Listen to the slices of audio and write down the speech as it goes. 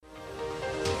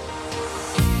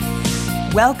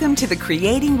Welcome to the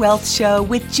Creating Wealth Show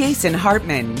with Jason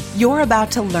Hartman. You're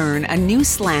about to learn a new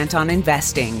slant on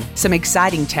investing, some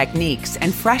exciting techniques,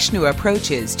 and fresh new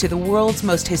approaches to the world's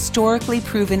most historically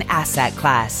proven asset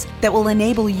class that will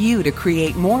enable you to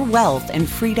create more wealth and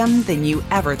freedom than you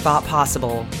ever thought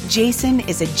possible. Jason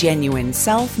is a genuine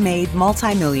self-made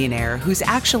multimillionaire who's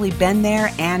actually been there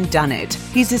and done it.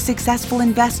 He's a successful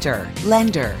investor,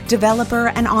 lender, developer,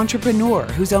 and entrepreneur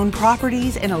who's owned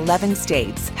properties in 11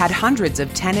 states, had hundreds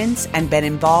of tenants, and been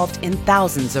involved in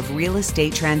thousands of real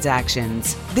estate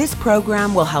transactions. This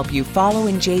program will help you follow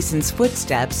in Jason's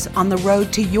footsteps on the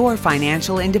road to your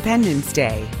financial independence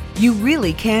day. You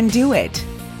really can do it.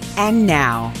 And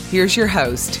now, here's your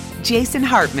host, Jason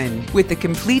Hartman, with the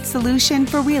complete solution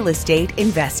for real estate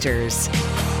investors.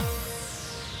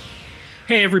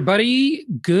 Hey, everybody.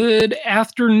 Good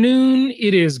afternoon.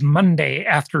 It is Monday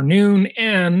afternoon,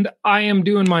 and I am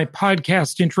doing my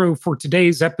podcast intro for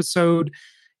today's episode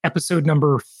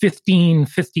number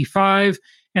 1555.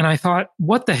 And I thought,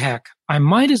 what the heck? I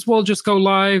might as well just go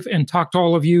live and talk to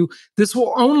all of you. This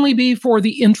will only be for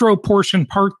the intro portion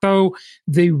part, though.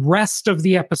 The rest of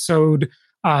the episode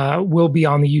will be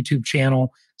on the YouTube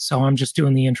channel. So I'm just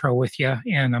doing the intro with you,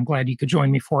 and I'm glad you could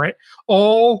join me for it.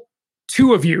 All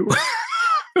two of you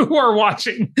who are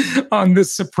watching on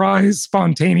this surprise,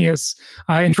 spontaneous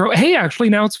intro. Hey, actually,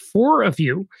 now it's 4 of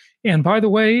you. And by the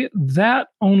way, that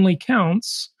only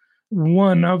counts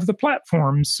one of the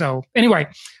platforms. So anyway,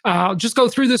 I'll just go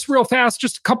through this real fast.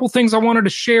 Just a couple things I wanted to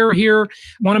share here. I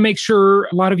want to make sure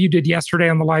a lot of you did yesterday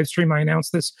on the live stream. I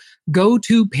announced this. Go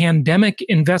to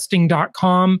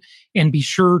pandemicinvesting.com and be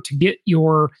sure to get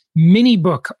your mini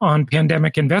book on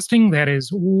pandemic investing. That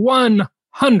is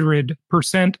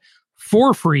 100%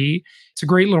 for free. It's a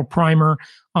great little primer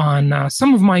on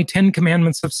some of my 10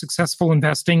 commandments of successful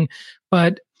investing,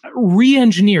 but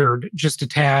re-engineered just a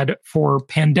tad for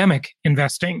pandemic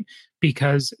investing,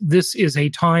 because this is a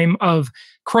time of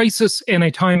crisis and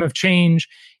a time of change,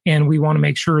 and we want to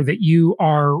make sure that you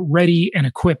are ready and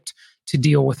equipped to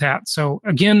deal with that. So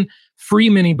again, free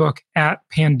mini book at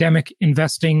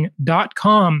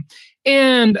pandemicinvesting.com.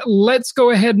 And let's go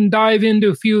ahead and dive into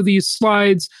a few of these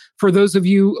slides. For those of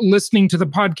you listening to the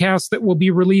podcast that will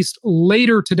be released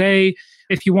later today,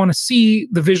 if you want to see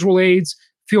the visual aids,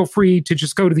 feel free to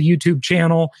just go to the YouTube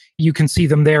channel. You can see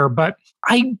them there. But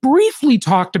I briefly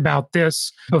talked about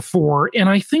this before, and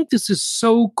I think this is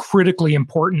so critically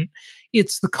important.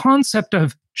 It's the concept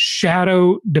of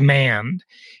shadow demand.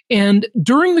 And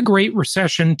during the Great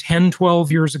Recession 10,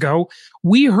 12 years ago,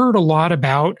 we heard a lot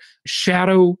about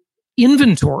shadow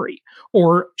inventory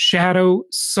or shadow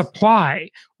supply.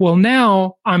 Well,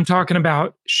 now I'm talking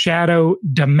about shadow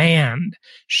demand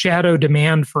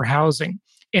for housing.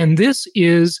 And this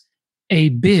is a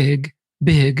big,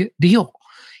 big deal.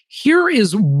 Here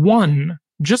is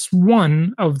just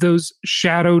one of those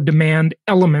shadow demand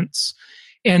elements.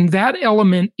 And that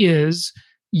element is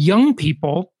young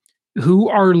people who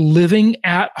are living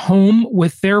at home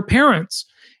with their parents.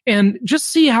 And just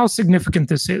see how significant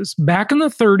this is. Back in the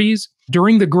 30s,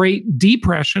 during the Great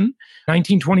Depression,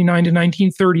 1929 to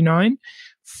 1939,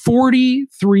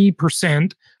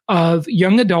 43% of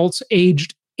young adults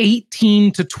aged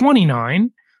 18 to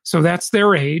 29, so that's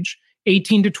their age,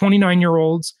 18 to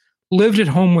 29-year-olds, lived at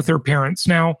home with their parents.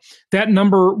 Now, that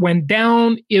number went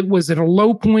down. It was at a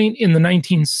low point in the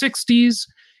 1960s,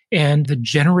 and the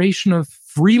generation of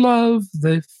free love,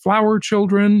 the flower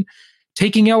children,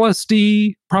 taking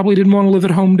LSD, probably didn't want to live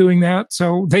at home doing that,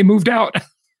 so they moved out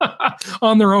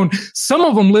on their own. Some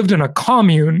of them lived in a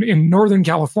commune in Northern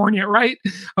California, right?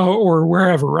 Or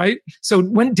wherever, right? So it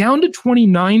went down to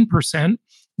 29%.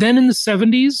 Then in the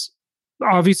 70s,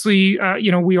 obviously,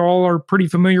 we all are pretty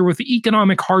familiar with the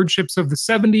economic hardships of the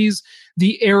 70s,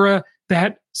 the era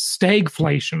that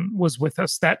stagflation was with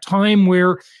us, that time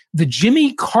where the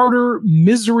Jimmy Carter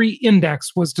Misery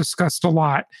Index was discussed a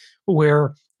lot,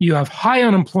 where you have high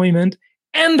unemployment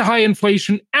and high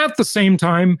inflation at the same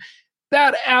time.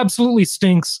 That absolutely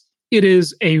stinks. It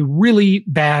is a really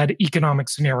bad economic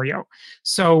scenario.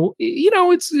 So,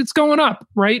 it's going up,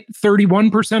 right?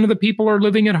 31% of the people are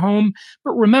living at home.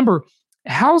 But remember,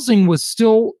 housing was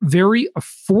still very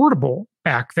affordable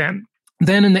back then.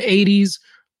 Then in the 80s,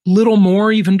 little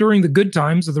more, even during the good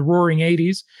times of the roaring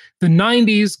 80s. The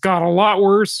 90s got a lot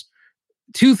worse.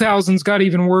 2000s got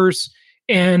even worse.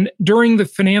 And during the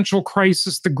financial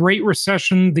crisis, the Great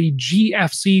Recession, the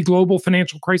GFC, global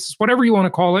financial crisis, whatever you want to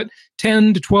call it,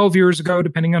 10 to 12 years ago,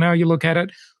 depending on how you look at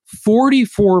it,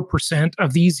 44%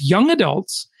 of these young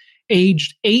adults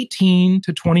aged 18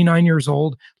 to 29 years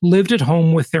old lived at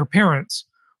home with their parents.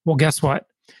 Well, guess what?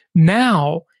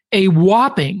 Now, a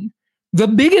whopping The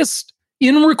biggest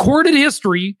in recorded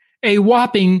history, a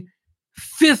whopping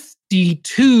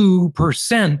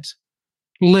 52%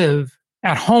 live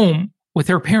at home with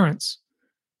their parents.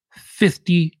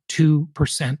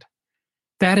 52%.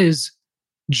 That is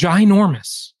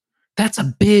ginormous. That's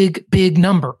a big, big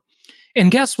number.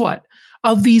 And guess what?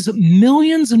 Of these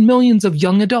millions and millions of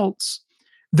young adults,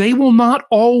 they will not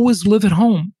always live at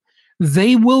home.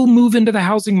 They will move into the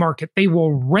housing market. They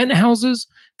will rent houses,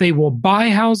 they will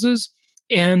buy houses,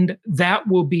 and that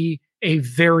will be a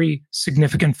very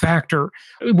significant factor.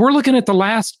 We're looking at the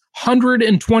last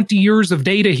 120 years of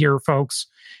data here, folks.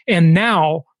 And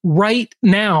now, right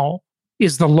now,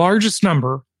 is the largest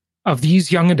number of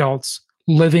these young adults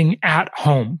living at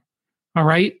home. All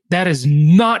right? That is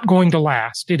not going to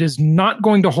last. It is not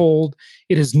going to hold.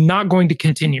 It is not going to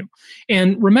continue.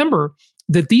 And remember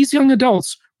that these young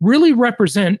adults really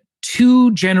represent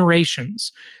two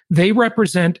generations. They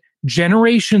represent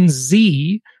Generation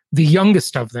Z, the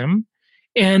youngest of them,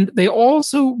 and they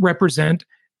also represent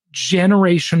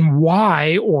Generation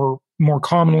Y, or more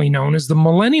commonly known as the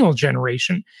millennial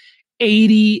generation.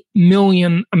 80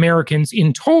 million Americans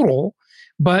in total,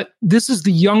 but this is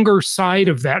the younger side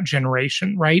of that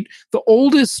generation, right? The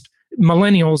oldest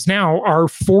millennials now are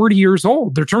 40 years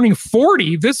old. They're turning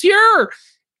 40 this year.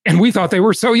 And we thought they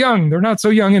were so young. They're not so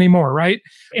young anymore, right?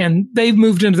 And they've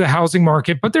moved into the housing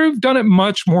market, but they've done it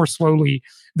much more slowly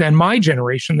than my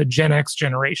generation, the Gen X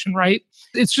generation, right?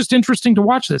 It's just interesting to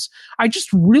watch this. I just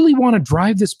really want to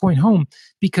drive this point home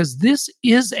because this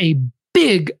is a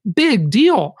big, big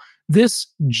deal. This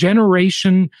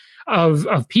generation of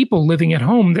people living at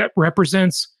home that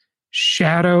represents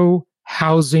shadow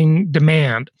housing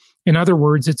demand. In other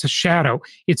words, it's a shadow.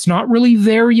 It's not really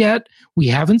there yet. We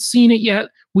haven't seen it yet.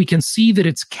 We can see that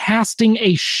it's casting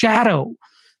a shadow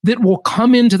that will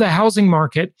come into the housing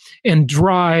market and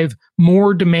drive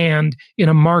more demand in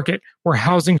a market where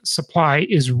housing supply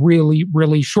is really,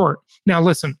 really short. Now,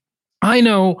 listen, I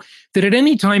know that at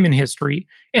any time in history,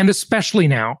 and especially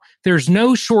now, there's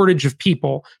no shortage of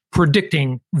people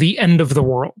predicting the end of the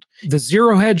world. The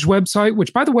Zero Hedge website,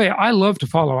 which, by the way, I love to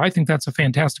follow. I think that's a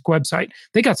fantastic website.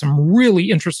 They got some really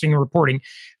interesting reporting.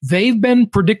 They've been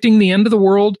predicting the end of the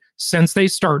world since they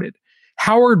started.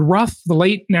 Howard Ruff,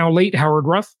 the now late Howard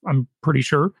Ruff, I'm pretty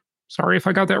sure. Sorry if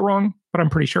I got that wrong, but I'm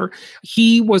pretty sure.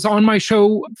 He was on my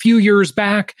show a few years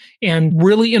back and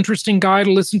really interesting guy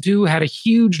to listen to, had a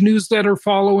huge newsletter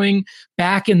following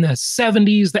back in the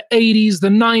 70s, the 80s, the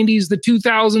 90s, the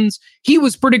 2000s. He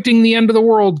was predicting the end of the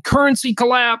world, currency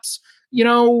collapse,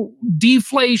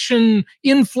 deflation,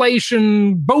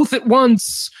 inflation, both at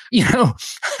once.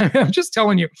 I'm just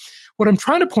telling you. What I'm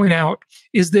trying to point out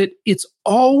is that it's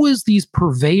always these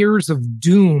purveyors of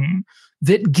doom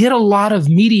that get a lot of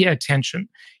media attention.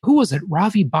 Who was it?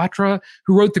 Ravi Batra,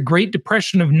 who wrote The Great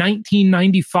Depression of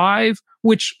 1995,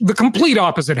 which the complete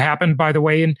opposite happened, by the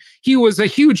way. And he was a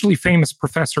hugely famous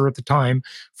professor at the time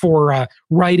for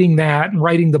writing that and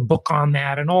writing the book on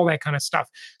that and all that kind of stuff.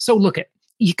 So look,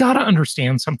 you got to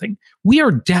understand something. We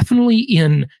are definitely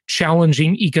in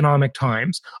challenging economic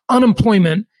times.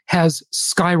 Unemployment has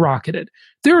skyrocketed.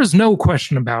 There is no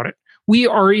question about it. We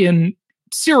are in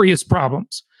serious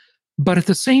problems. But at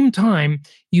the same time,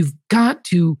 you've got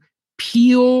to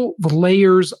peel the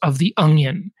layers of the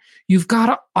onion. You've got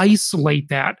to isolate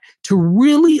that to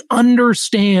really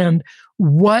understand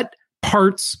what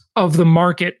parts of the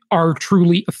market are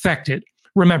truly affected.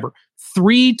 Remember,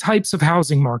 3 types of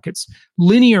housing markets: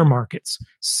 linear markets,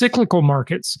 cyclical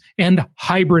markets, and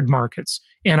hybrid markets.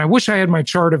 And I wish I had my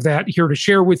chart of that here to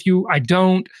share with you. I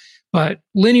don't, but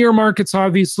linear markets,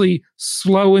 obviously,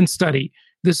 slow and steady.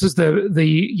 This is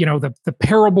the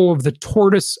parable of the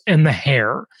tortoise and the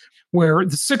hare, where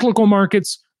the cyclical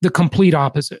markets, the complete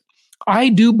opposite. I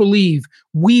do believe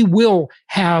we will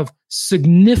have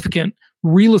significant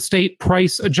real estate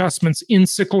price adjustments in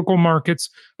cyclical markets,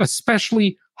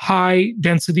 especially high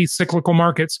density cyclical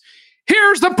markets.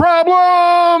 Here's the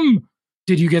problem.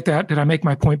 Did you get that? Did I make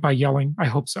my point by yelling? I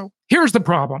hope so. Here's the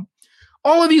problem.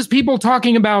 All of these people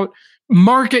talking about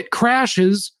market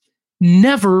crashes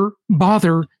never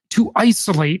bother to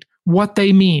isolate what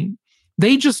they mean.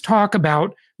 They just talk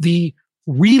about the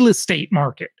real estate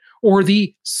market or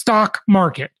the stock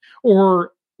market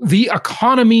or the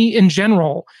economy in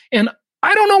general. And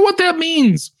I don't know what that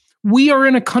means. We are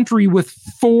in a country with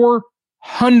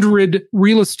 400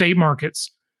 real estate markets.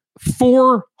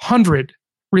 400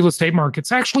 real estate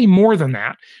markets, actually more than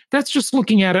that. That's just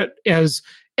looking at it as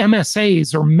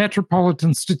MSAs or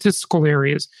metropolitan statistical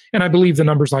areas. And I believe the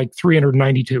number's like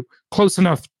 392, close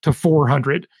enough to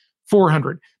 400.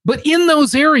 But in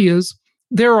those areas,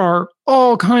 there are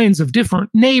all kinds of different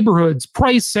neighborhoods,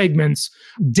 price segments,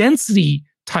 density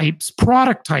types,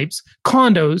 product types,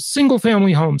 condos, single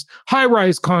family homes,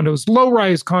 high-rise condos,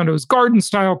 low-rise condos,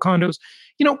 garden-style condos.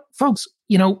 Folks,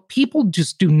 people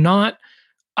just do not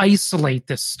isolate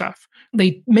this stuff.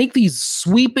 They make these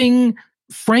sweeping,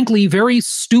 frankly, very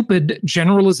stupid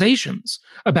generalizations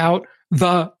about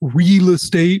the real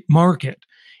estate market.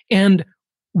 And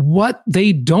what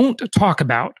they don't talk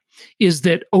about is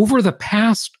that over the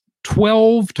past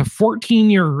 12 to 14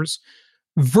 years,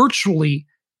 virtually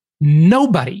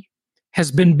nobody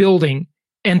has been building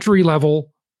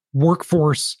entry-level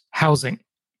workforce housing.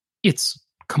 It's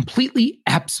completely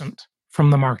absent from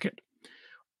the market.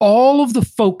 All of the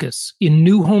focus in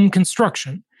new home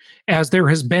construction, as there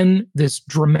has been this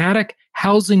dramatic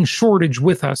housing shortage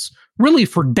with us really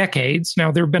for decades.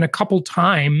 Now, there have been a couple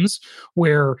times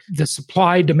where the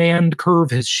supply-demand curve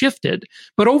has shifted,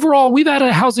 but overall, we've had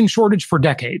a housing shortage for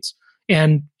decades.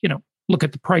 And, look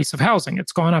at the price of housing.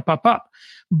 It's gone up, up, up.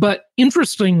 But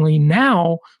interestingly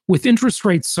now, with interest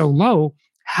rates so low,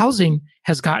 housing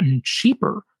has gotten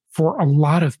cheaper for a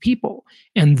lot of people.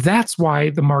 And that's why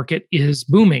the market is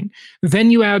booming.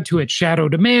 Then you add to it shadow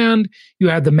demand, you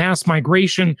add the mass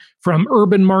migration from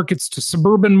urban markets to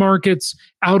suburban markets,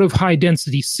 out of high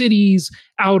density cities,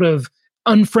 out of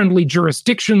unfriendly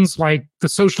jurisdictions like the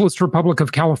Socialist Republic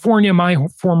of California, my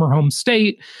former home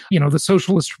state, the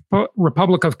Socialist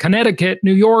Republic of Connecticut,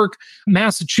 New York,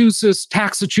 Massachusetts,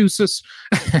 Taxachusetts,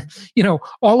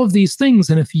 all of these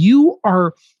things. And if you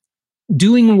are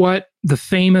doing what the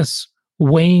famous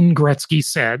Wayne Gretzky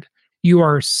said, you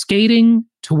are skating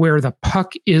to where the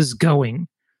puck is going,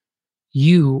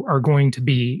 you are going to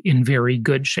be in very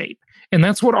good shape. And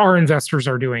that's what our investors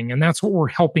are doing. And that's what we're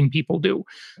helping people do.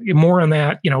 More on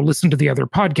that, listen to the other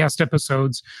podcast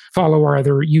episodes, follow our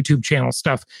other YouTube channel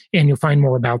stuff, and you'll find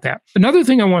more about that. Another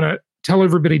thing I want to tell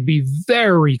everybody to be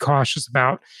very cautious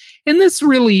about, and this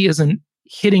really isn't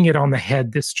hitting it on the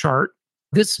head, this chart.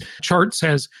 This chart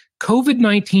says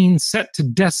COVID-19 set to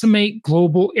decimate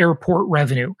global airport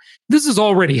revenue. This has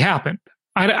already happened.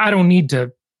 I don't need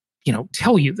to,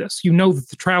 tell you this. You know that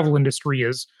the travel industry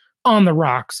is on the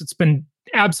rocks. It's been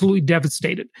absolutely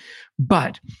devastated.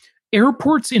 But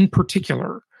airports in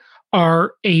particular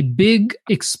are a big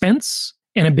expense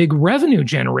and a big revenue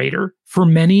generator for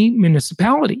many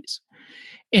municipalities.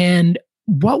 And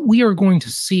what we are going to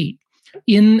see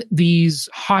in these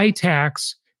high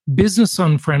tax, business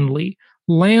unfriendly,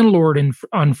 landlord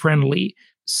unfriendly,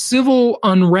 civil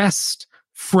unrest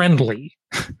friendly,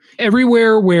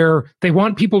 everywhere where they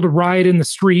want people to riot in the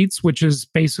streets, which is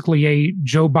basically a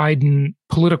Joe Biden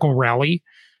political rally,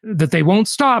 that they won't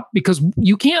stop because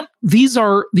you can't. These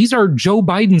are Joe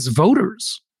Biden's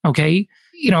voters. Okay,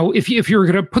 if you're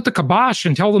going to put the kibosh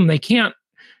and tell them they can't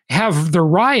have the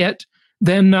riot,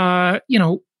 then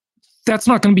that's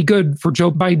not going to be good for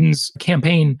Joe Biden's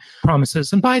campaign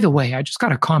promises. And by the way, I just got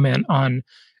to comment on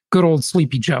good old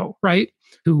Sleepy Joe, right?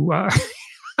 Who,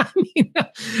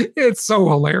 it's so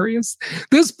hilarious.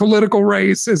 This political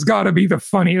race has got to be the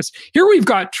funniest. Here we've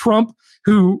got Trump,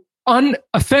 who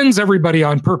offends everybody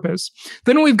on purpose.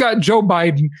 Then we've got Joe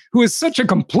Biden, who is such a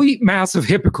complete massive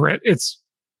hypocrite. It's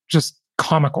just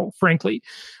comical, frankly.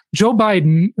 Joe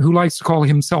Biden, who likes to call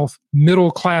himself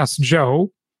middle-class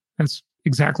Joe, that's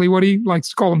exactly what he likes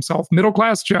to call himself,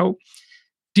 middle-class Joe.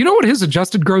 Do you know what his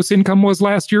adjusted gross income was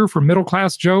last year for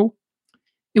middle-class Joe?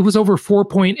 It was over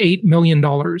 $4.8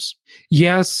 million.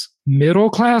 Yes,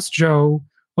 middle-class Joe,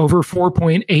 over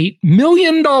 $4.8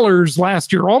 million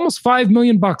last year, almost $5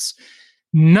 million.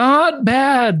 Not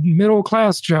bad,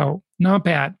 middle-class Joe, not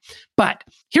bad. But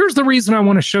here's the reason I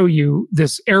want to show you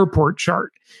this airport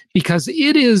chart, because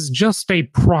it is just a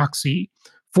proxy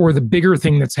for the bigger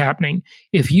thing that's happening.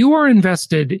 If you are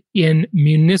invested in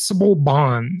municipal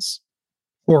bonds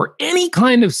or any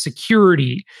kind of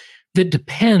security that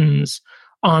depends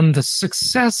on the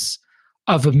success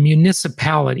of a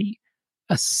municipality,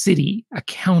 a city, a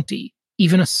county,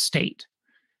 even a state,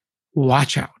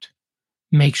 watch out.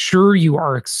 Make sure you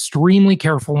are extremely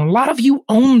careful. And a lot of you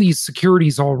own these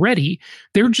securities already.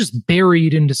 They're just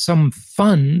buried into some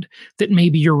fund that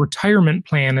maybe your retirement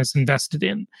plan is invested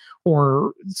in,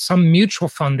 or some mutual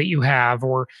fund that you have,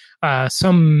 or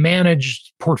some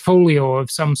managed portfolio of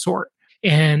some sort.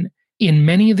 And in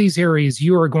many of these areas,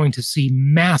 you are going to see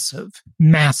massive,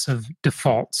 massive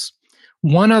defaults.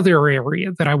 One other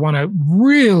area that I want to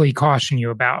really caution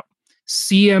you about,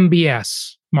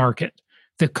 CMBS market,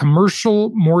 the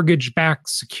commercial mortgage-backed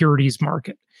securities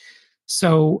market.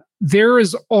 So there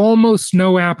is almost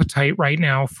no appetite right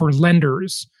now for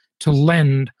lenders to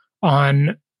lend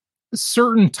on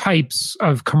certain types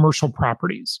of commercial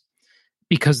properties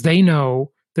because they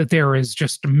know that there is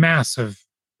just massive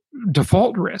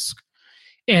default risk.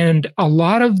 And a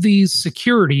lot of these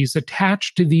securities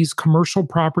attached to these commercial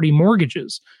property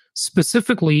mortgages,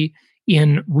 specifically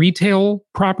in retail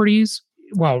properties.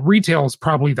 Well, retail is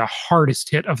probably the hardest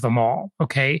hit of them all,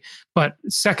 okay? But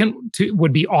second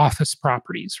would be office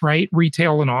properties, right?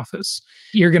 Retail and office.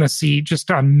 You're going to see just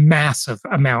a massive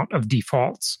amount of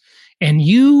defaults. And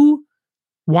you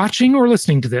watching or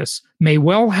listening to this may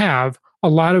well have a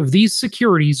lot of these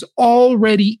securities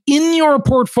already in your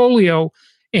portfolio,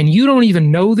 and you don't even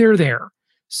know they're there.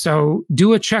 So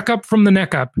do a checkup from the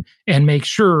neck up and make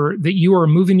sure that you are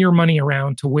moving your money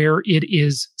around to where it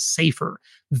is safer.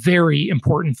 Very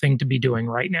important thing to be doing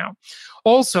right now.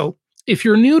 Also, if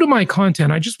you're new to my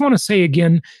content, I just want to say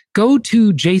again, go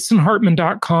to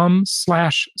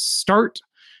jasonhartman.com/start.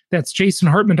 That's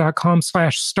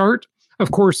jasonhartman.com/start.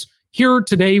 Of course, here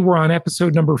today, we're on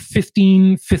episode number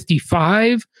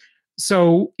 1555.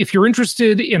 So if you're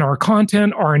interested in our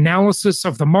content, our analysis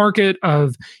of the market,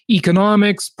 of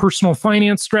economics, personal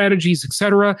finance strategies,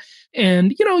 etc.,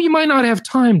 and you might not have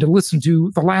time to listen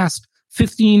to the last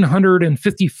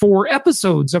 1,554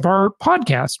 episodes of our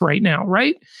podcast right now,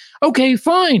 right? Okay,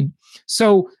 fine.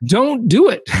 So don't do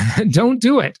it. Don't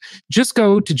do it. Just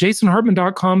go to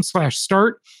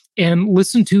jasonhartman.com/start and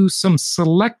listen to some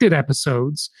selected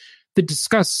episodes that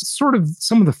discuss sort of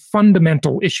some of the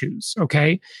fundamental issues,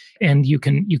 okay? And you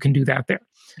can do that there.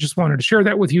 Just wanted to share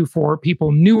that with you for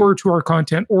people newer to our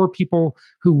content or people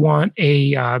who want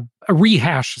a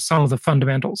rehash of some of the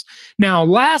fundamentals. Now,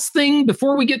 last thing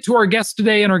before we get to our guest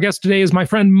today, and our guest today is my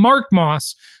friend Mark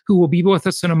Moss, who will be with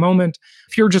us in a moment.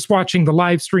 If you're just watching the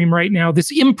live stream right now,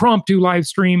 this impromptu live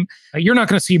stream, you're not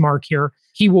going to see Mark here.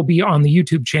 He will be on the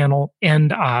YouTube channel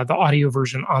and the audio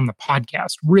version on the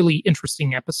podcast. Really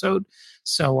interesting episode.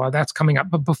 So that's coming up.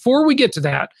 But before we get to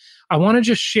that, I want to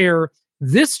just share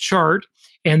this chart.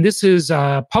 And this is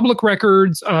public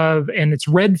records and it's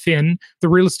Redfin, the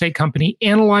real estate company,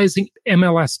 analyzing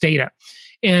MLS data.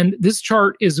 And this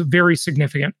chart is very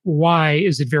significant. Why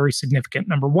is it very significant?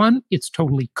 Number one, it's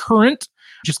totally current.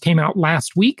 Just came out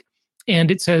last week.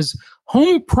 And it says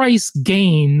home price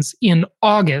gains in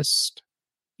August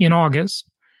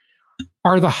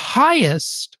are the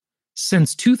highest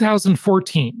since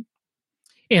 2014.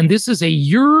 And this is a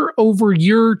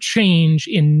year-over-year change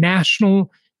in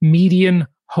national median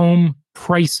home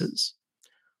prices.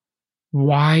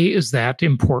 Why is that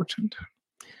important?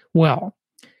 Well,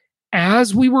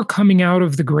 as we were coming out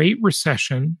of the Great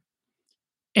Recession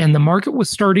and the market was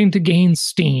starting to gain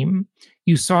steam,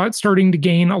 you saw it starting to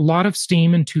gain a lot of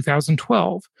steam in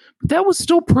 2012. But that was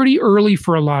still pretty early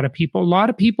for a lot of people. A lot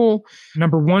of people,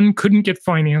 number one, couldn't get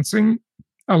financing.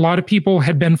 A lot of people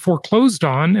had been foreclosed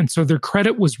on, and so their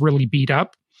credit was really beat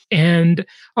up. And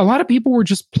a lot of people were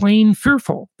just plain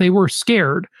fearful. They were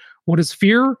scared. What is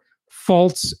fear?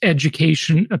 False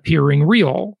education appearing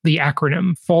real. The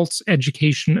acronym, false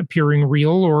education appearing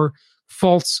real, or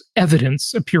false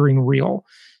evidence appearing real.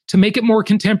 To make it more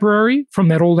contemporary from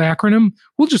that old acronym,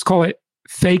 we'll just call it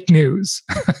fake news.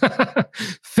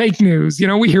 Fake news.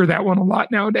 We hear that one a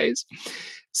lot nowadays.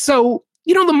 So,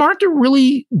 the market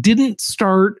really didn't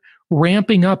start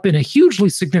ramping up in a hugely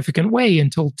significant way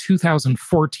until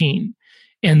 2014.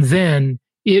 And then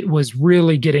it was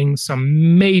really getting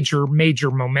some major,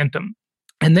 major momentum.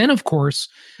 And then, of course,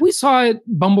 we saw it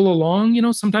bumble along.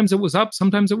 Sometimes it was up,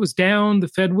 sometimes it was down. The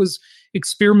Fed was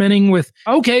experimenting with,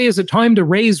 okay, is it time to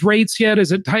raise rates yet?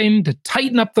 Is it time to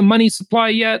tighten up the money supply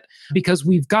yet? Because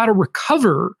we've got to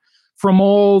recover from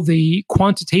all the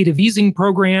quantitative easing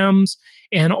programs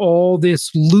and all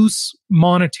this loose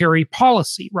monetary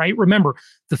policy, right? Remember,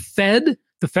 the Fed,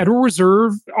 the Federal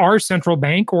Reserve, our central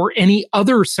bank, or any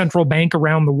other central bank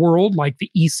around the world, like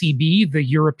the ECB, the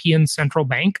European Central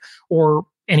Bank, or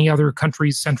any other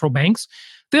country's central banks,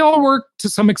 they all work to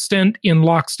some extent in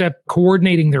lockstep,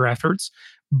 coordinating their efforts.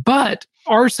 But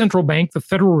our central bank, the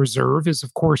Federal Reserve, is,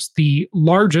 of course, the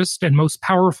largest and most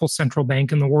powerful central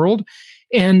bank in the world.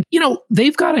 And,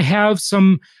 they've got to have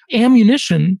some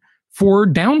ammunition for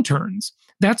downturns.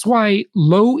 That's why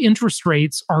low interest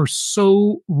rates are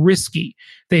so risky.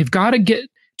 They've got to get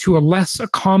to a less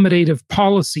accommodative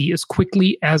policy as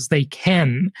quickly as they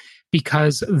can,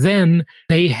 because then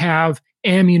they have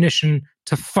ammunition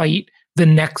to fight the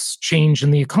next change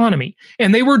in the economy.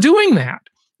 And they were doing that.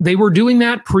 They were doing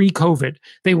that pre-COVID.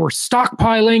 They were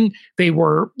stockpiling. They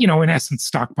were, in essence,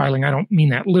 stockpiling. I don't mean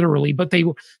that literally, but they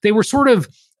were sort of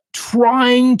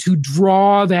trying to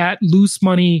draw that loose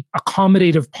money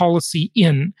accommodative policy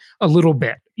in a little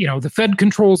bit. The Fed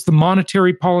controls the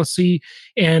monetary policy,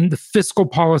 and the fiscal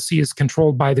policy is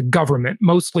controlled by the government,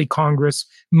 mostly Congress,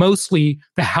 mostly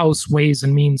the House Ways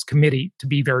and Means Committee, to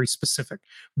be very specific.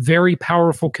 Very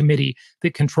powerful committee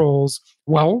that controls,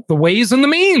 well, the ways and the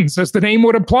means, as the name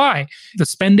would imply, the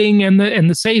spending and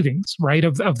the savings, right,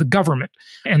 of the government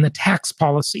and the tax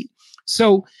policy.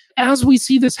 So as we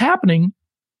see this happening,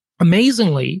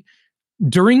 amazingly,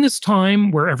 during this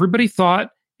time where everybody thought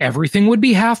everything would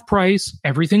be half price,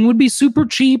 everything would be super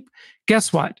cheap,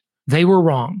 guess what? They were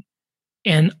wrong.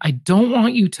 And I don't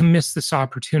want you to miss this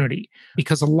opportunity,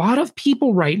 because a lot of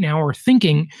people right now are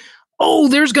thinking, oh,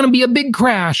 there's going to be a big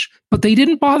crash, but they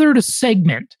didn't bother to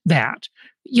segment that.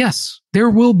 Yes, there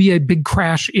will be a big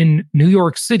crash in New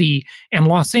York City and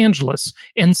Los Angeles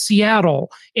and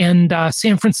Seattle and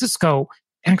San Francisco.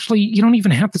 Actually, you don't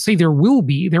even have to say there will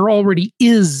be. There already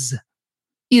is.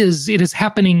 It is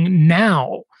happening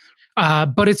now,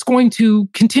 but it's going to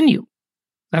continue.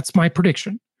 That's my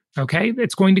prediction. Okay,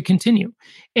 it's going to continue.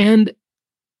 And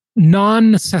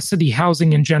non-necessity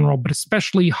housing in general, but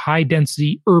especially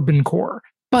high-density urban core.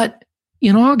 But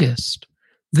in August,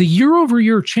 the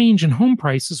year-over-year change in home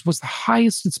prices was the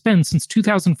highest it's been since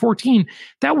 2014.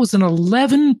 That was an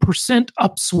 11%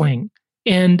 upswing.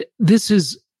 And this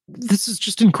is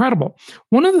just incredible.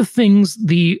 One of the things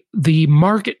the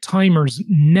market timers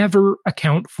never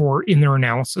account for in their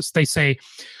analysis, they say,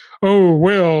 oh,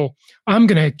 well, I'm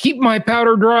going to keep my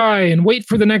powder dry and wait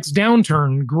for the next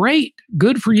downturn. Great.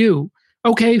 Good for you.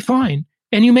 Okay, fine.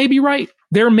 And you may be right.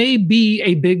 There may be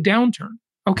a big downturn.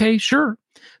 Okay, sure.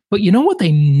 But you know what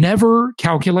they never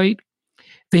calculate?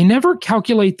 They never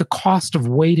calculate the cost of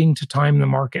waiting to time the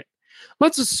market.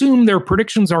 Let's assume their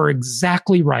predictions are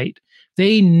exactly right.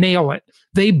 They nail it.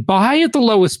 They buy at the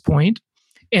lowest point,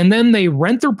 and then they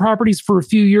rent their properties for a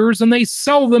few years and they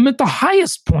sell them at the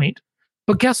highest point.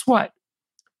 But guess what?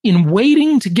 In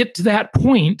waiting to get to that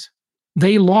point,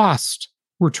 they lost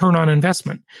return on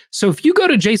investment. So if you go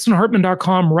to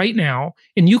jasonhartman.com right now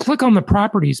and you click on the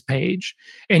properties page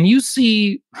and you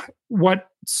see what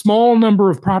small number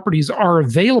of properties are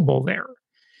available there,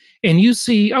 and you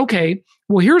see, okay,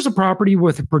 well, here's a property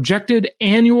with a projected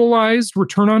annualized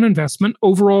return on investment,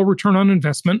 overall return on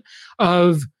investment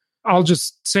of, I'll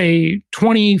just say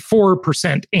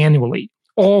 24% annually,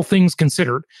 all things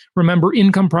considered. Remember,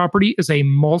 income property is a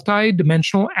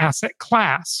multi-dimensional asset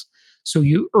class. So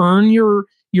you earn your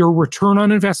return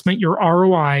on investment, your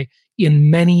ROI,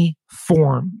 in many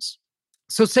forms.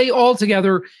 So say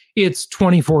altogether it's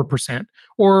 24%,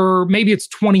 or maybe it's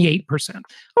 28%.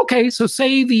 Okay, so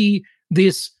say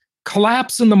this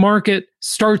collapse in the market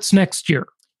starts next year,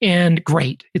 and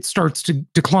great, it starts to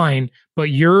decline, but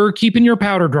you're keeping your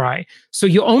powder dry. So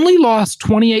you only lost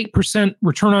 28%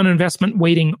 return on investment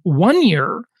waiting 1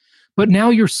 year, but now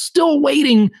you're still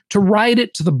waiting to ride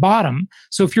it to the bottom.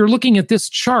 So if you're looking at this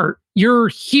chart, you're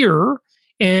here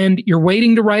and you're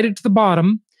waiting to ride it to the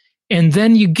bottom, and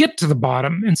then you get to the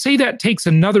bottom, and say that takes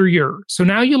another year. So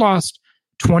now you lost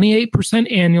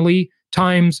 28% annually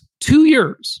times 2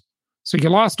 years. So you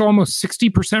lost almost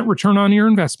 60% return on your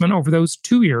investment over those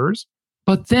 2 years,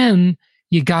 but then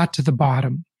you got to the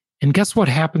bottom. And guess what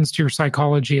happens to your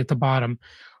psychology at the bottom?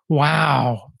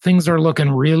 Wow, things are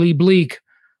looking really bleak.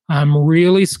 I'm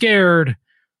really scared.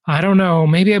 I don't know,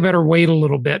 maybe I better wait a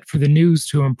little bit for the news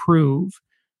to improve.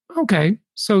 Okay,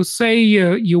 so say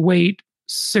you wait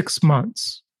 6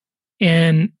 months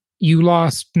and you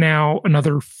lost now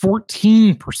another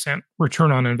 14%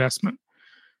 return on investment.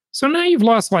 So now you've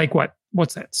lost like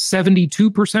what's that?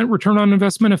 72% return on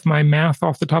investment, if my math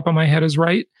off the top of my head is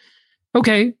right.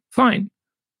 Okay, fine.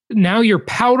 Now your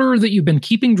powder that you've been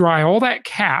keeping dry, all that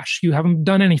cash you haven't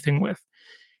done anything with,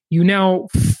 you now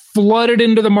flood it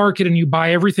into the market and you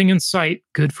buy everything in sight.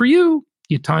 Good for you.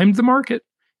 You timed the market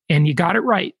and you got it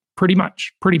right. Pretty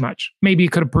much. Maybe you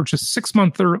could have purchased 6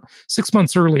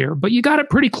 months earlier, but you got it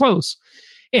pretty close.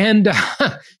 And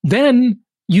then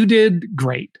you did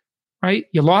great, right?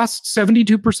 You lost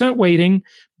 72% waiting,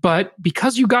 but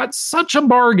because you got such a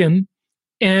bargain,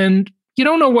 and you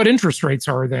don't know what interest rates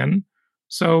are then,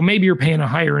 so maybe you're paying a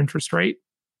higher interest rate,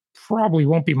 probably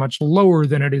won't be much lower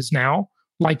than it is now,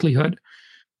 likelihood.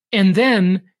 And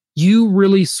then you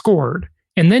really scored.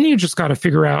 And then you just got to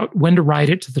figure out when to ride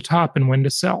it to the top and when to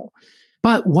sell.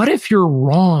 But what if you're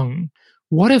wrong?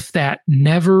 What if that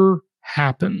never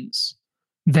happens,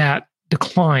 that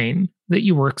decline that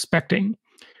you were expecting?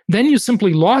 Then you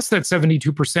simply lost that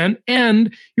 72%,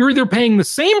 and you're either paying the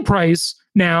same price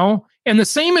now and the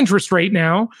same interest rate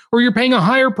now, or you're paying a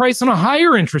higher price and a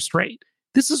higher interest rate.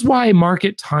 This is why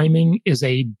market timing is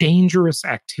a dangerous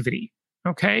activity,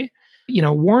 okay?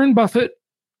 Warren Buffett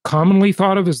commonly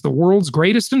thought of as the world's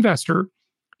greatest investor,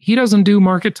 he doesn't do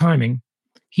market timing.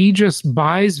 He just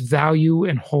buys value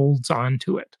and holds on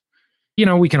to it.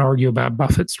 We can argue about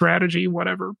Buffett's strategy,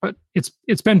 whatever, but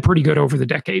it's been pretty good over the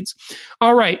decades.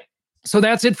 All right. So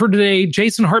that's it for today.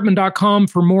 JasonHartman.com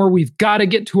for more. We've got to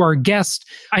get to our guest.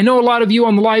 I know a lot of you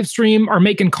on the live stream are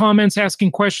making comments,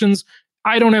 asking questions.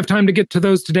 I don't have time to get to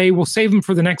those today. We'll save them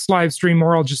for the next live stream,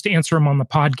 or I'll just answer them on the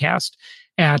podcast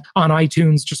on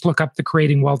iTunes. Just look up the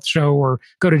Creating Wealth Show or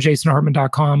go to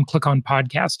JasonHartman.com, click on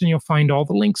podcast, and you'll find all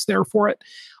the links there for it.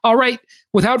 All right.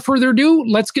 Without further ado,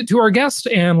 let's get to our guest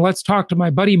and let's talk to my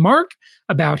buddy Mark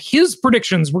about his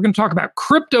predictions. We're going to talk about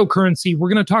cryptocurrency. We're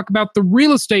going to talk about the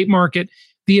real estate market,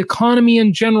 the economy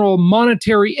in general,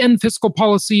 monetary and fiscal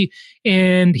policy.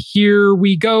 And here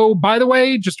we go. By the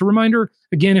way, just a reminder,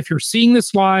 again, if you're seeing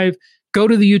this live, go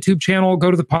to the YouTube channel, go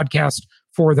to the podcast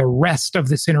for the rest of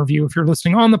this interview. If you're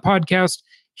listening on the podcast,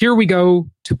 here we go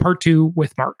to part 2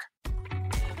 with Mark.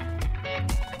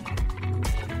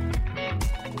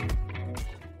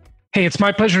 Hey, it's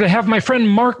my pleasure to have my friend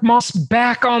Mark Moss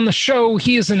back on the show.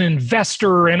 He is an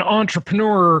investor, an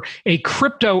entrepreneur, a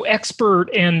crypto expert,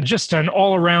 and just an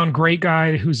all-around great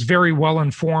guy who's very well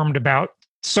informed about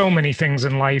so many things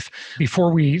in life.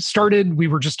 Before we started, we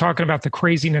were just talking about the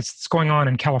craziness that's going on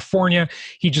in California.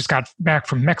 He just got back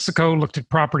from Mexico, looked at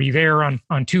property there on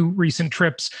 2 recent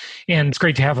trips, and it's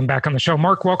great to have him back on the show.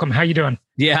 Mark, welcome. How you doing?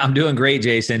 Yeah, I'm doing great,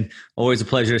 Jason. Always a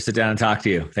pleasure to sit down and talk to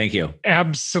you. Thank you.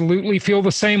 Absolutely feel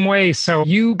the same way. So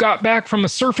you got back from a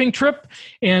surfing trip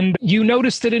and you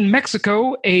noticed that in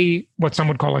Mexico, what some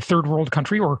would call a third world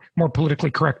country, or more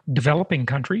politically correct, developing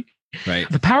country, right,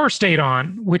 the power stayed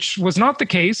on, which was not the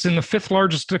case in the 5th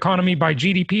largest economy by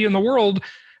GDP in the world,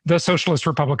 the Socialist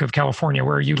Republic of California,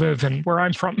 where you live and where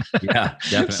I'm from. Yeah,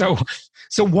 definitely.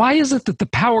 So why is it that the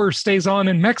power stays on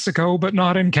in Mexico but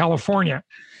not in California?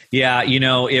 Yeah,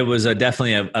 it was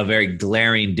definitely a very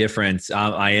glaring difference.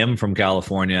 I am from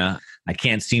California. I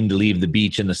can't seem to leave the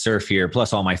beach and the surf here.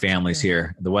 Plus, all my family's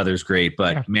here. The weather's great,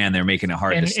 but man, they're making it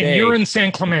hard to stay. And you're in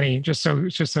San Clemente, just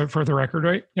so for the record,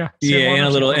 right? Yeah. Yeah,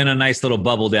 in a nice little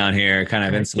bubble down here, kind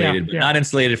of insulated, but not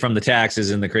insulated from the taxes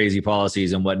and the crazy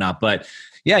policies and whatnot. But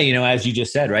yeah, as you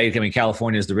just said, right? I mean,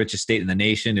 California is the richest state in the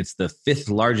nation. It's the 5th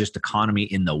largest economy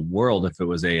in the world if it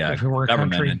was a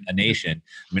government, a nation.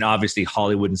 I mean, obviously,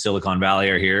 Hollywood and Silicon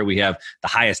Valley are here. We have the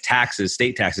highest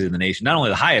state taxes in the nation. Not only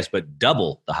the highest, but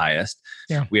double the highest.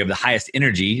 Yeah. We have the highest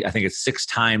energy. I think it's 6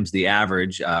 times the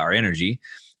average, our energy.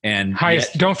 And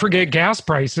highest, don't forget gas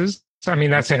prices. I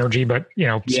mean, that's energy, but,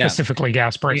 specifically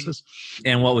gas prices.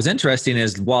 And what was interesting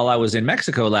is while I was in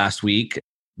Mexico last week,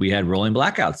 we had rolling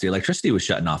blackouts. The electricity was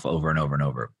shutting off over and over and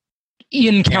over.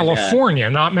 In California,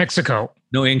 not Mexico.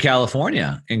 No, in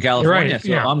California. Right,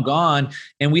 so I'm gone.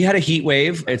 And we had a heat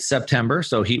wave. It's September.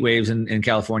 So heat waves in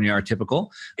California are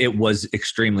typical. It was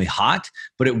extremely hot,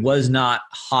 but it was not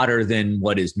hotter than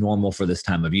what is normal for this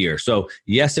time of year. So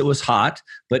yes, it was hot,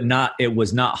 but it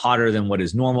was not hotter than what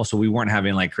is normal. So we weren't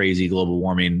having like crazy global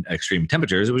warming extreme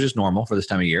temperatures. It was just normal for this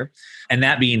time of year. And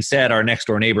that being said, our next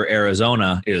door neighbor,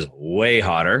 Arizona, is way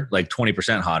hotter, like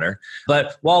 20% hotter.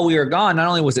 But while we were gone, not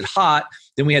only was it hot,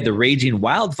 then we had the raging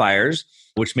wildfires,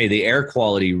 which made the air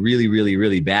quality really, really,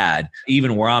 really bad.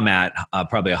 Even where I'm at,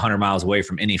 probably 100 miles away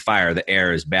from any fire, the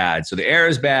air is bad. So the air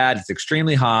is bad. It's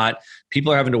extremely hot.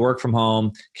 People are having to work from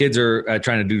home. Kids are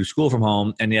trying to do school from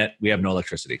home, and yet we have no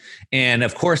electricity. And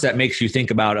of course, that makes you think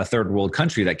about a third world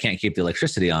country that can't keep the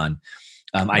electricity on.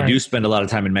 Right. I do spend a lot of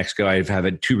time in Mexico. I've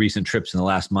had 2 recent trips in the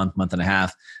last month and a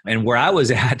half. And where I was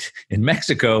at in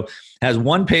Mexico has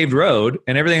 1 paved road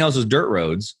and everything else is dirt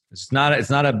roads. It's not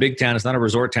a big town. It's not a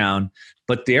resort town,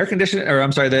 but the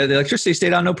the electricity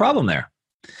stayed on no problem there.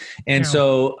 And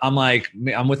so I'm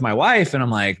with my wife and I'm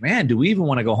like, man, do we even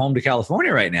want to go home to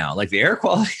California right now? Like the air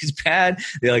quality is bad.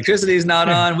 The electricity is not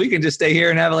on. We can just stay here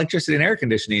and have electricity and air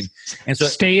conditioning. And so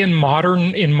stay in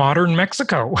modern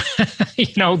Mexico.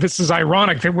 This is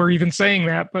ironic that we're even saying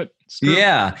that, but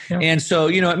yeah. And so,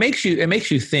 it makes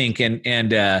you think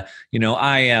and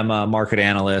I am a market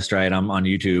analyst, right? I'm on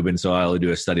YouTube. And so I'll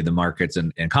do a study of the markets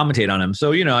and commentate on them.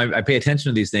 So, I pay attention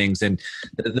to these things. And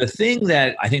the thing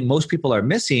that I think most people are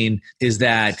missing is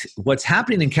that what's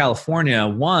happening in California,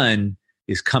 one,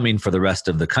 is coming for the rest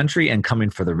of the country and coming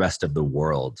for the rest of the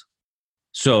world.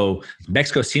 So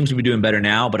Mexico seems to be doing better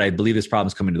now, but I believe this problem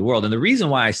is coming to the world. And the reason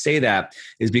why I say that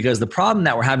is because the problem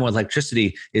that we're having with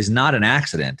electricity is not an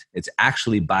accident. It's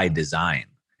actually by design.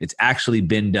 It's actually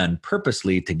been done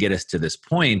purposely to get us to this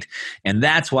point. And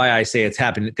that's why I say it's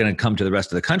going to come to the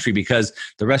rest of the country, because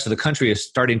the rest of the country is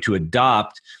starting to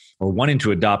adopt or wanting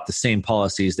to adopt the same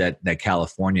policies that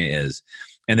California is.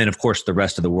 And then, of course, the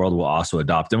rest of the world will also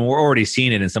adopt them. We're already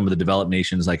seeing it in some of the developed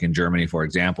nations, like in Germany, for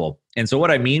example. And so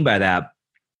what I mean by that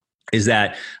is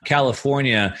that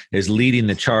California is leading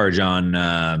the charge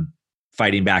on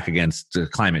fighting back against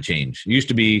climate change. It used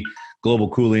to be global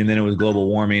cooling, then it was global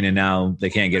warming, and now they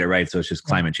can't get it right, so it's just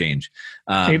climate change.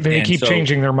 They keep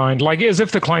changing their mind, like as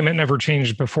if the climate never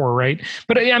changed before, right?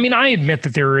 But I mean, I admit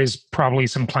that there is probably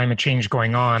some climate change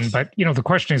going on, but the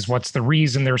question is, what's the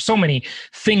reason? There's so many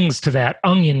things to that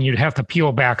onion, you'd have to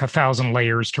peel back 1,000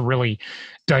 layers to really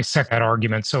dissect that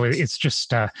argument. So it's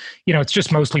just, it's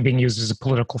just mostly being used as a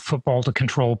political football to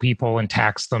control people and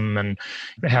tax them and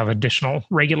have additional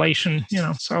regulation,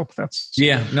 so that's...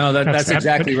 Yeah, no, that's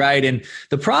exactly right. And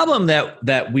the problem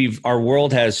that our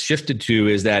world has shifted to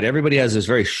is that everybody has this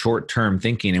very short-term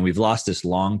thinking, and we've lost this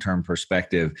long-term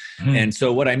perspective. And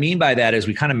so what I mean by that is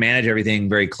we kind of manage everything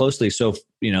very closely. So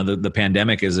the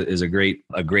pandemic is a great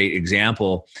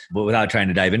example, but without trying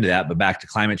to dive into that, but back to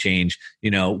climate change,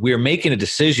 we're making a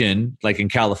decision, like in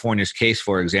California's case,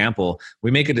 for example,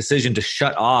 we make a decision to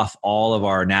shut off all of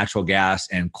our natural gas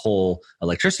and coal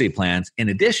electricity plants. In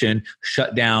addition,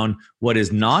 shut down what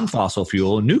is non-fossil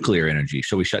fuel nuclear energy.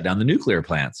 So we shut down the nuclear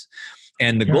plants.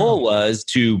 And the goal was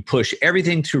to push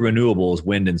everything to renewables,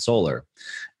 wind and solar.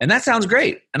 And that sounds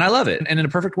great. And I love it. And in a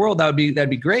perfect world, that'd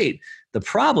be great. The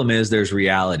problem is there's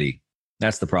reality.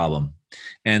 That's the problem.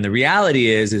 And the reality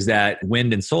is that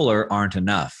wind and solar aren't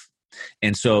enough.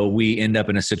 And so we end up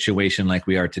in a situation like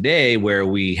we are today, where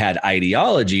we had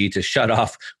ideology to shut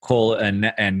off coal and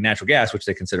natural gas, which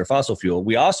they consider fossil fuel.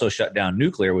 We also shut down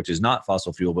nuclear, which is not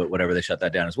fossil fuel, but whatever, they shut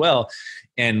that down as well.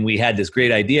 And we had this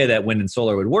great idea that wind and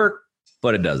solar would work,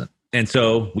 but it doesn't. And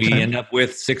so we end up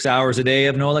with 6 hours a day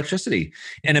of no electricity.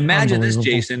 And imagine this,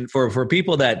 Jason, for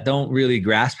people that don't really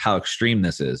grasp how extreme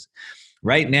this is.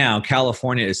 Right now,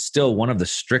 California is still one of the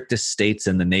strictest states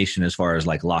in the nation as far as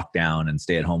like lockdown and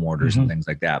stay-at-home orders and things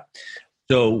like that.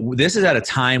 So this is at a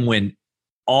time when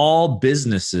all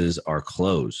businesses are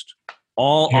closed.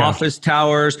 All office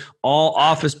towers, all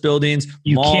office buildings.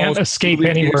 You malls, can't escape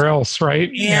anywhere else,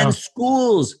 right? And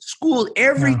schools,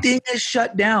 everything is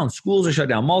shut down. Schools are shut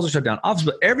down. Malls are shut down. Office,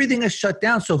 but everything is shut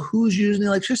down. So who's using the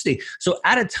electricity? So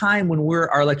at a time when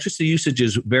our electricity usage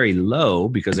is very low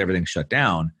because everything's shut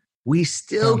down, we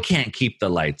still can't keep the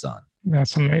lights on.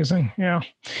 That's amazing. Yeah.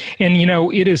 And,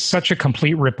 it is such a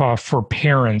complete ripoff for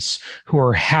parents who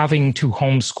are having to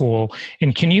homeschool.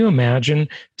 And can you imagine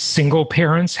single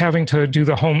parents having to do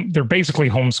they're basically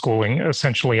homeschooling,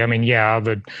 essentially. I mean,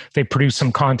 they produce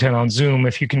some content on Zoom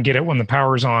if you can get it when the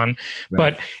power's on.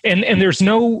 Right. But, and there's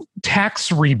no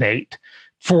tax rebate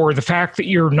for the fact that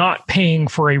you're not paying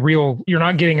for you're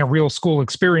not getting a real school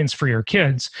experience for your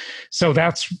kids. So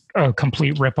that's a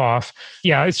complete ripoff.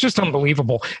 Yeah, it's just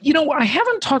unbelievable. I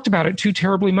haven't talked about it too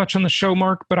terribly much on the show,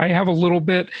 Mark, but I have a little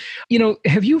bit.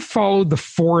 Have you followed the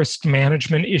forest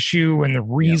management issue and the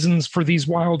reasons for these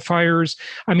wildfires?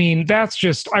 I mean,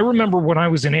 I remember when I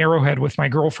was in Arrowhead with my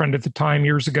girlfriend at the time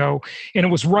years ago, and it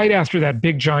was right after that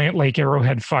big giant Lake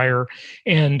Arrowhead fire.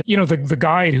 And, the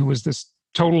guide who was this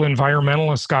total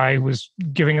environmentalist guy who was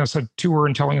giving us a tour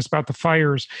and telling us about the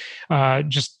fires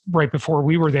just right before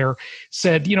we were there,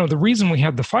 said, the reason we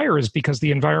had the fire is because the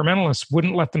environmentalists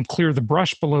wouldn't let them clear the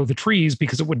brush below the trees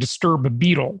because it would disturb a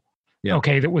beetle.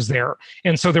 That was there.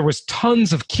 And so there was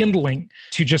tons of kindling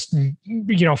to just,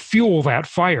 fuel that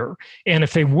fire. And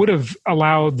if they would have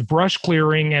allowed the brush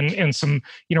clearing and some,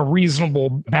 reasonable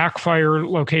backfire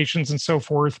locations and so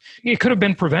forth, it could have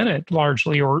been prevented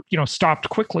largely or, stopped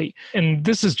quickly. And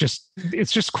this is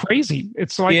it's just crazy.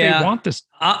 It's like they want this.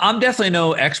 I'm definitely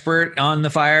no expert on the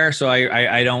fire, so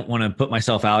I don't want to put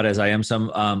myself out as I am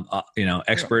some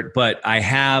expert, but I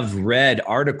have read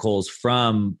articles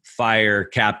from fire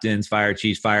captains, fire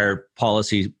chiefs, fire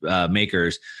policy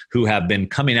makers who have been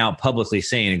coming out publicly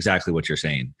saying exactly what you're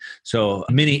saying. So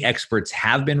many experts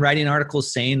have been writing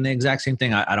articles saying the exact same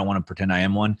thing. I don't want to pretend I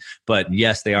am one, but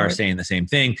yes, they are saying the same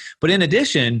thing. But in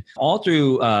addition, all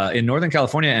through in Northern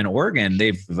California and Oregon,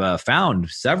 they've found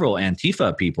several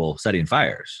Antifa people setting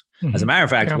fires. As a matter of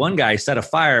fact, one guy set a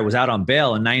fire, was out on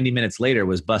bail, and 90 minutes later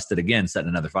was busted again, setting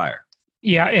another fire.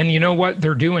 Yeah, and you know what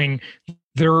they're doing?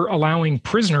 They're allowing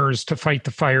prisoners to fight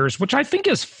the fires, which I think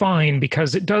is fine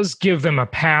because it does give them a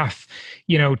path,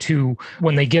 to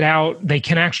when they get out, they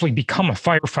can actually become a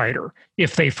firefighter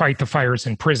if they fight the fires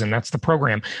in prison. That's the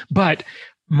program. But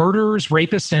murderers,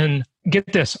 rapists, and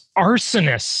get this,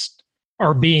 arsonists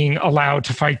are being allowed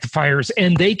to fight the fires,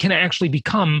 and they can actually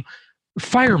become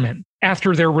firemen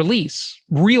after their release.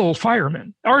 Real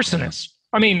firemen, arsonists.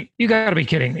 I mean, you got to be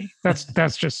kidding me.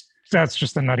 That's just that's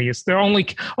just the nuttiest. The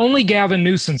only Gavin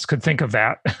Newsom could think of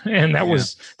that, and that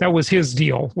was his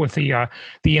deal with the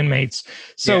inmates.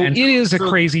 So it is a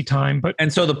crazy time. But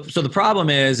so the problem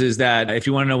is that if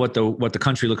you want to know what the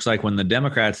country looks like when the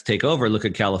Democrats take over, look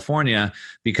at California,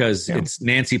 because it's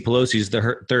Nancy Pelosi's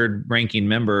the third ranking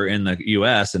member in the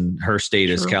U.S. and her state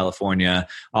is California.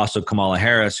 Also Kamala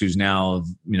Harris, who's now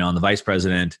on the vice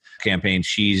president campaign,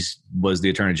 was the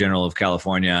Attorney General of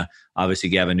California. Obviously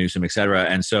Gavin Newsom, et cetera.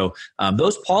 And so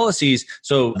those policies,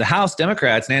 so the House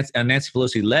Democrats, Nancy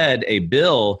Pelosi led a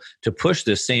bill to push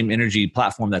this same energy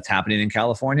platform that's happening in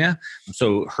California.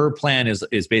 So her plan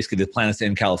is basically the plan that's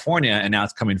in California, and now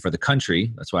it's coming for the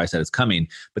country. That's why I said it's coming.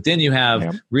 But then you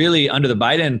have really under the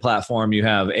Biden platform, you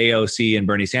have AOC and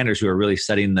Bernie Sanders who are really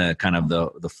setting the kind of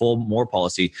the full more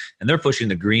policy, and they're pushing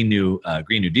the Green New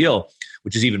Deal,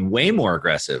 which is even way more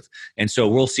aggressive. And so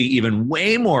we'll see even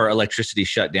way more electricity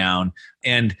shut down.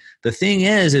 And the thing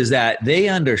is that they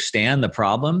understand the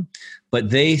problem, but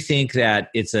they think that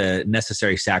it's a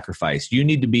necessary sacrifice. You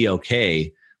need to be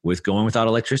okay with going without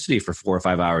electricity for 4 or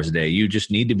 5 hours a day. You just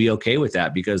need to be okay with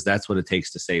that because that's what it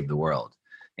takes to save the world.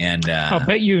 And I'll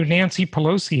bet you Nancy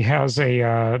Pelosi has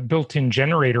a built-in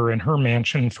generator in her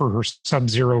mansion for her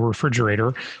Sub-Zero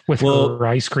refrigerator with her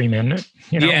ice cream in it.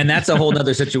 Yeah, and that's a whole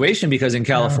other situation because in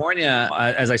California,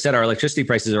 as I said, our electricity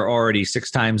prices are already 6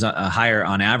 times higher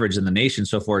on average in the nation.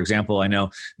 So, for example, I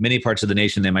know many parts of the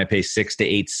nation, they might pay 6 to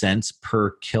 8 cents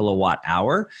per kilowatt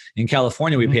hour. In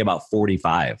California, we pay about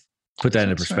 45. Put that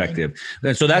into perspective.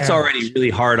 And so that's already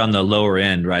really hard on the lower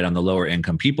end, right? On the lower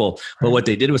income people. But what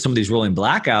they did with some of these rolling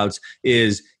blackouts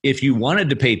is if you wanted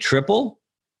to pay triple,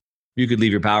 you could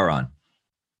leave your power on.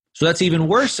 So that's even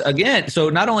worse again. So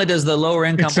not only does the lower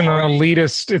income... It's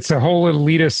it's a whole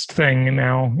elitist thing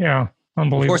now. Yeah.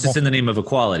 Unbelievable. Of course, it's in the name of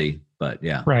equality. But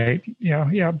yeah. Right.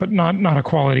 Yeah. But not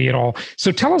equality at all.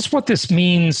 So tell us what this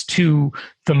means to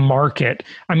the market.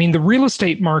 I mean, the real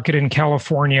estate market in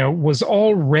California was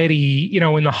already,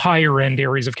 in the higher end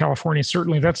areas of California.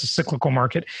 Certainly that's a cyclical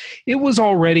market. It was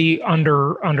already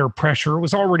under pressure. It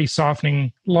was already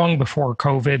softening long before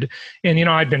COVID. And,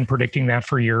 I'd been predicting that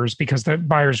for years because the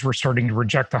buyers were starting to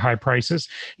reject the high prices.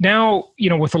 Now,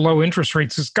 with the low interest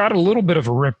rates, it's got a little bit of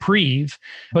a reprieve,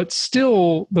 but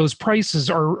still those prices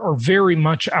are very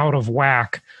much out of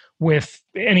whack with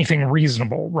anything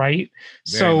reasonable, right?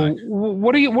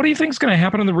 What do you think is going to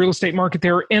happen in the real estate market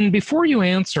there? And before you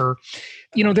answer,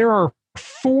 there are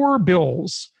 4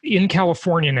 bills in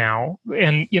California now,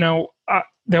 and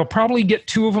they'll probably get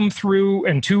 2 of them through,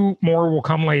 and 2 more will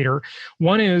come later.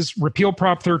 One is repeal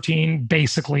Prop 13.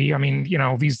 Basically, I mean,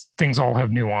 these things all have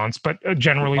nuance, but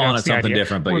generally that's the something idea.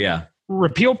 Different, but yeah.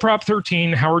 Repeal Prop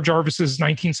 13, Howard Jarvis's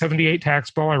 1978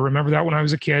 tax bill. I remember that when I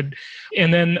was a kid.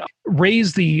 And then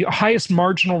raise the highest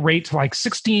marginal rate to like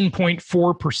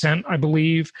 16.4%, I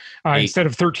believe, instead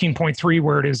of 13.3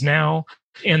 where it is now.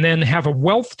 And then have a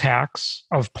wealth tax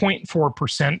of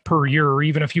 0.4% per year, or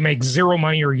even if you make zero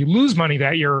money or you lose money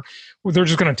that year, they're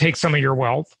just going to take some of your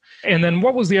wealth. And then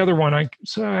what was the other one? I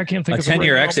can't think of it. A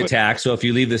 10-year exit tax. So if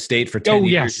you leave the state for 10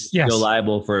 years, you're still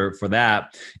liable for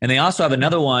that. And they also have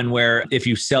another one where if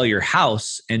you sell your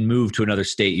house and move to another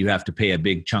state, you have to pay a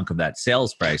big chunk of that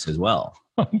sales price as well.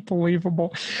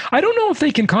 Unbelievable. I don't know if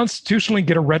they can constitutionally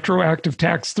get a retroactive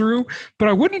tax through, but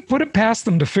I wouldn't put it past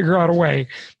them to figure out a way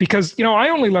because, I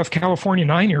only left California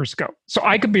 9 years ago. So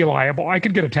I could be liable. I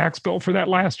could get a tax bill for that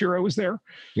last year I was there.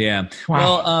 Yeah.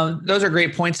 Wow. Well, those are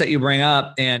great points that you bring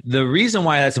up. And the reason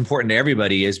why that's important to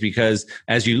everybody is because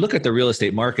as you look at the real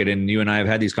estate market, and you and I have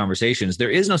had these conversations,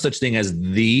 there is no such thing as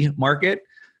the market.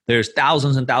 There's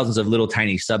thousands and thousands of little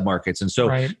tiny submarkets. And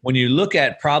so when you look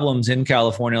at problems in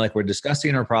California, like we're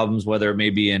discussing, or problems, whether it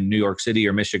may be in New York City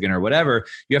or Michigan or whatever,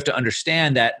 you have to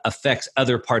understand that affects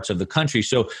other parts of the country.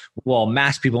 So while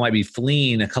mass people might be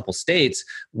fleeing a couple states,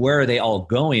 where are they all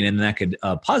going? And that could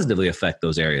positively affect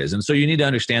those areas. And so you need to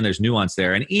understand there's nuance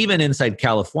there. And even inside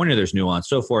California, there's nuance.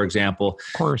 So for example,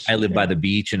 I live by the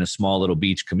beach in a small little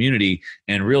beach community,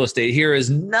 and real estate here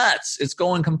is nuts. It's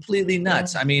going completely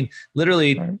nuts. I mean,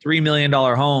 literally $3 million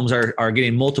homes are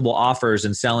getting multiple offers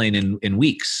and selling in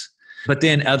weeks. But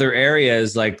then other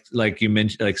areas like you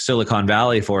mentioned, like Silicon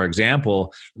Valley, for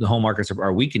example, the home markets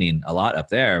are weakening a lot up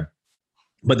there.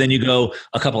 But then you go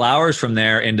a couple hours from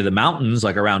there into the mountains,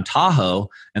 like around Tahoe,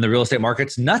 and the real estate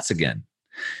market's nuts again.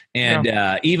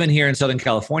 And even here in Southern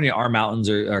California, our mountains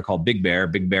are called Big Bear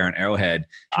and Arrowhead.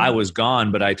 I was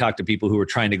gone, but I talked to people who were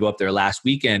trying to go up there last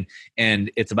weekend, and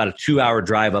it's about a 2-hour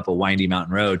drive up a windy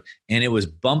mountain road. And it was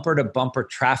bumper to bumper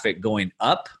traffic going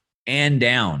up and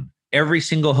down. Every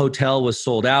single hotel was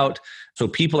sold out. So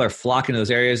people are flocking to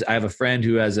those areas. I have a friend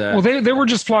who has a... Well, they were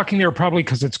just flocking there probably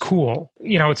because it's cool.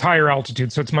 It's higher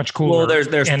altitude, so it's much cooler. Well,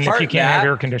 there's and part if you can't that, have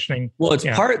air conditioning. Well, it's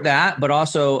part that, but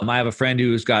also I have a friend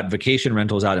who's got vacation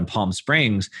rentals out in Palm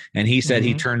Springs, and he said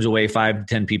he turns away 5 to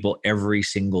 10 people every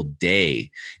single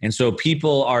day. And so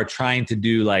people are trying to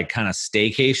do like kind of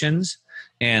staycations.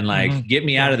 And like, get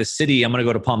me out of the city. I'm going to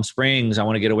go to Palm Springs. I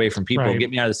want to get away from people. Right.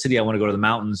 Get me out of the city. I want to go to the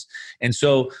mountains. And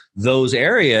so those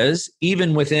areas,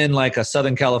 even within like a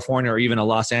Southern California or even a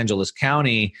Los Angeles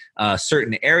County,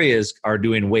 certain areas are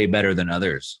doing way better than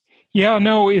others. Yeah,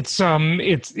 no, it's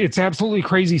absolutely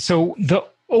crazy. So the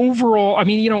overall, I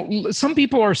mean, some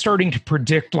people are starting to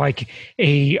predict like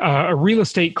a real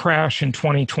estate crash in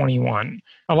 2021.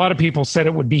 A lot of people said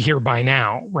it would be here by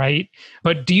now, right?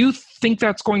 But do you think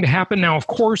that's going to happen? Now, of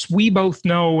course, we both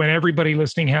know, and everybody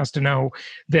listening has to know,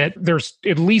 that there's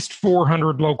at least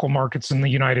 400 local markets in the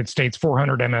United States,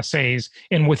 400 MSAs.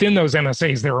 And within those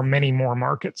MSAs, there are many more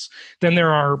markets. Then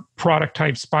there are product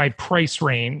types by price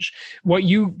range. What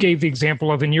you gave the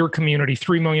example of in your community,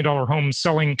 $3 million homes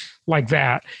selling like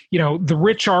that, the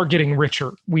rich are getting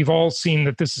richer. We've all seen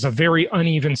that this is a very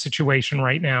uneven situation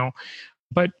right now.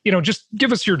 But, just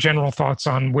give us your general thoughts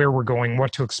on where we're going,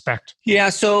 what to expect. Yeah.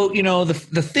 So,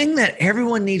 the thing that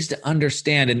everyone needs to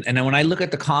understand, and when I look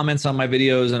at the comments on my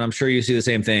videos, and I'm sure you see the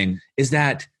same thing, is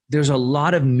that there's a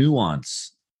lot of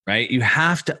nuance, right? You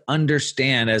have to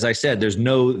understand, as I said, there's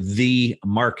no the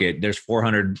market. There's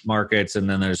 400 markets, and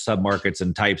then there's sub-markets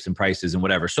and types and prices and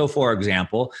whatever. So, for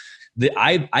example,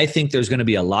 I think there's going to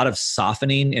be a lot of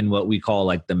softening in what we call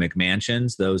like the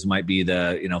McMansions. Those might be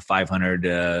the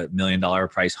 $500 million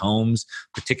price homes,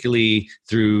 particularly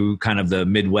through kind of the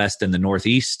Midwest and the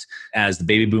Northeast, as the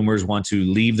baby boomers want to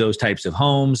leave those types of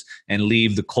homes and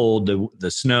leave the cold,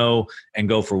 the snow, and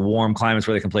go for warm climates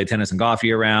where they can play tennis and golf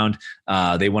year round.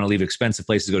 They want to leave expensive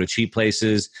places to go to cheap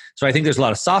places. So I think there's a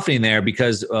lot of softening there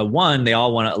because one, a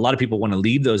lot of people want to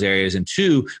leave those areas, and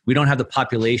two, we don't have the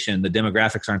population, the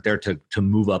demographics aren't there to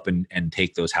move up and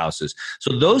take those houses.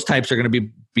 So those types are going to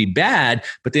be bad.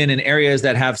 But then in areas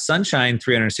that have sunshine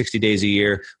 360 days a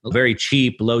year, very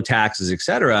cheap, low taxes, et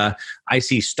cetera, I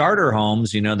see starter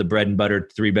homes, the bread and butter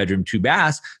 3-bedroom, 2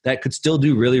 baths that could still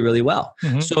do really, really well.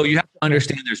 So you have to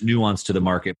understand there's nuance to the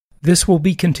market. This will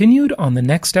be continued on the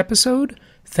next episode.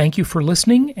 Thank you for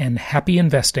listening and happy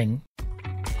investing.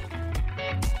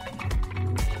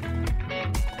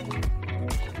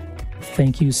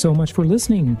 Thank you so much for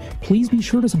listening. Please be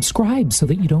sure to subscribe so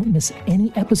that you don't miss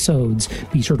any episodes.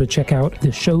 Be sure to check out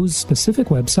the show's specific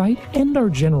website and our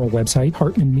general website,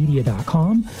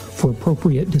 hartmanmedia.com, for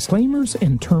appropriate disclaimers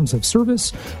and terms of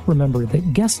service. Remember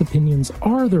that guest opinions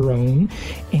are their own,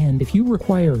 and if you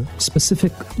require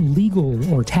specific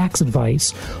legal or tax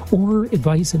advice or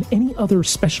advice in any other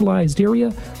specialized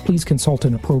area, please consult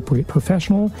an appropriate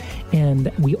professional.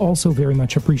 And we also very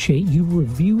much appreciate you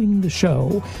reviewing the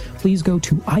show. Please go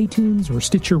to iTunes or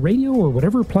Stitcher Radio or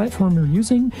whatever platform you're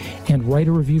using and write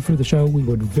a review for the show. We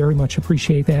would very much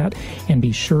appreciate that. And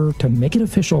be sure to make it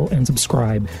official and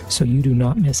subscribe so you do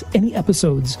not miss any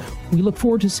episodes. We look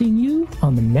forward to seeing you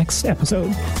on the next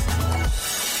episode.